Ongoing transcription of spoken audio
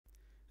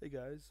Hey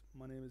guys,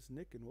 my name is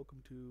Nick and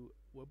welcome to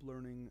Web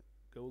Learning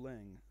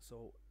GoLang.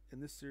 So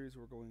in this series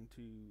we're going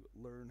to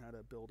learn how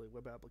to build a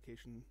web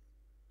application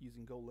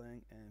using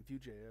GoLang and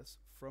VueJS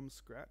from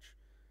scratch.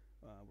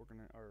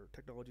 Our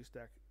technology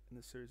stack in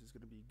this series is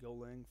going to be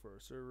GoLang for our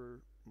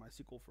server,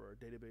 MySQL for our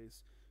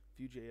database,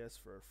 VueJS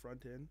for our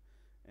front end,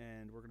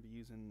 and we're going to be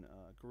using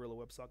Gorilla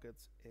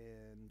WebSockets,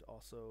 and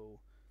also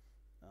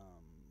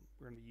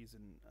we're going to be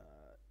using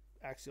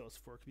Axios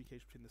for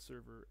communication between the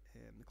server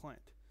and the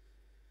client.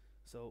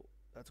 So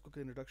that's a quick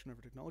introduction of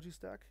our technology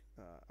stack.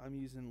 I'm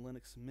using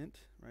Linux Mint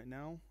right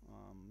now.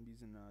 I'm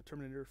using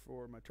Terminator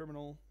for my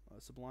terminal,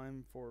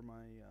 Sublime for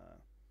my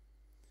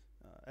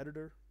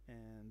editor,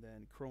 and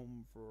then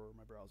Chrome for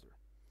my browser.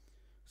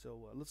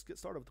 So let's get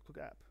started with a quick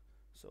app.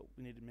 So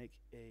we need to make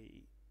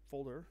a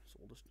folder. So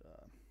we'll just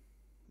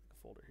make a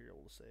folder here.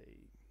 We'll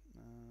say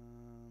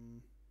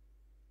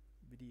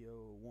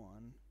video 1.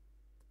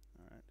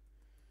 All right,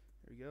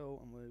 there we go.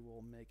 And we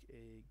will make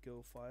a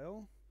Go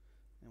file.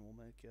 And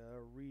we'll make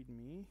a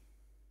README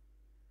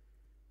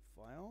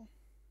file.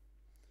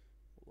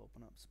 We'll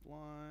open up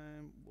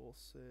Sublime. We'll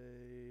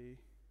say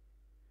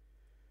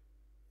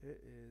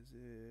it is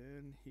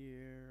in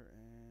here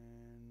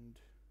and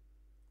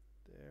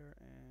there,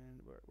 and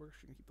we're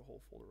actually going to keep the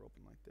whole folder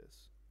open like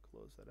this.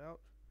 Close that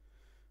out.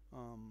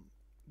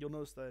 You'll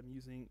notice that I'm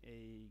using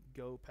a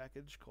Go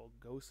package called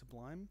Go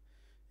Sublime.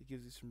 It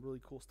gives you some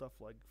really cool stuff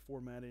like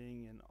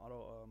formatting and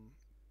auto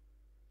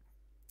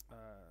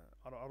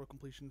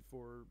completion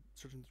for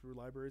searching through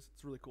libraries.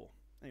 It's really cool.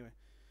 Anyway,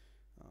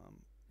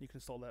 you can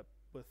install that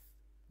with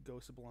Go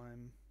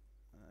Sublime.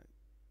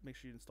 Make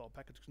sure you install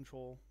package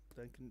control,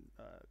 then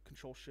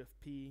Control Shift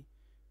P,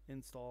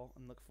 install,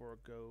 and look for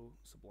Go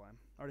Sublime.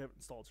 I already have it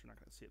installed, so you're not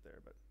going to see it there.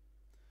 But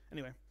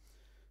anyway,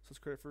 so let's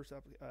create our first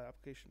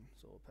application.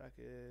 So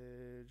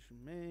package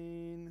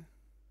main.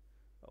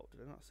 Oh,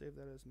 did I not save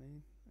that as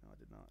main? No, I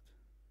did not.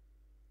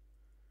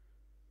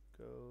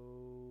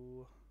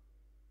 Go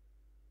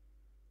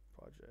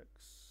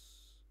projects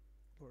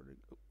learning.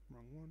 Oh,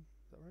 wrong one.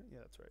 Is that right? Yeah,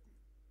 that's right.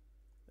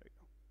 There you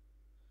go.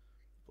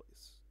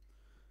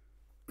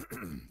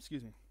 Place.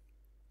 Excuse me.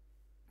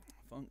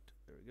 Funct.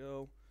 There we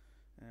go.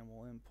 And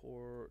we'll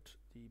import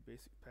the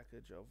basic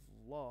package of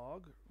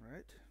log,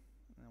 right?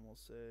 And we'll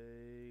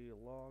say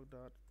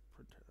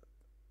log.print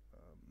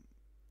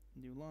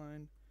new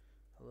line.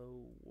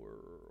 Hello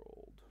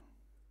world.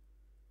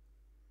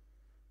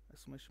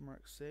 Exclamation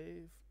mark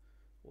save.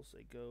 We'll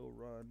say go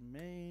run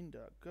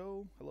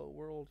main.go. Hello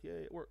world.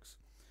 Yay, it works.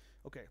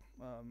 Okay,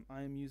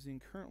 I am using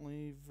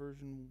currently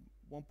version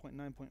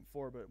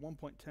 1.9.4, but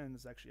 1.10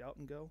 is actually out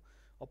in Go.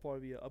 I'll probably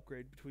be an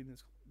upgrade between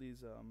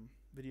these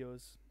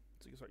videos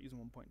so you can start using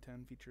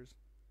 1.10 features.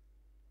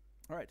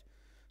 Alright,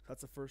 so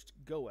that's the first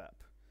Go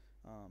app.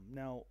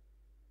 Now,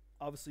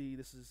 obviously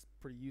this is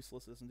pretty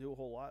useless. It doesn't do a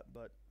whole lot,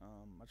 but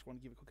I just want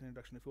to give a quick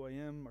introduction of who I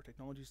am, our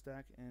technology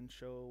stack, and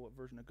show what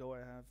version of Go I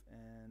have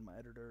and my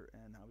editor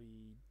and how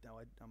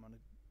I'm going to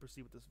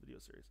proceed with this video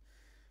series.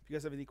 If you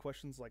guys have any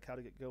questions like how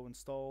to get Go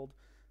installed,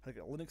 how to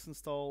get Linux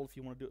installed, if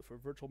you want to do it for a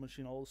virtual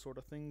machine, all those sort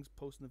of things,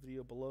 post in the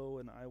video below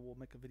and I will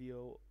make a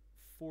video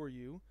for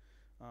you.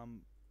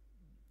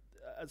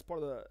 As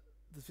part of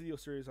this video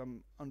series,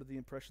 I'm under the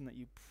impression that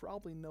you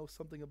probably know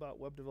something about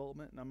web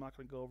development, and I'm not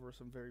going to go over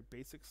some very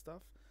basic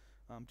stuff.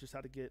 Just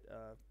how to get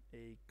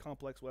a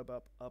complex web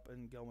app up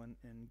and going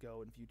in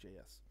Go and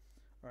Vue.js.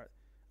 Alright,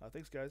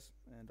 thanks guys,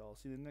 and I'll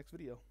see you in the next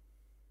video.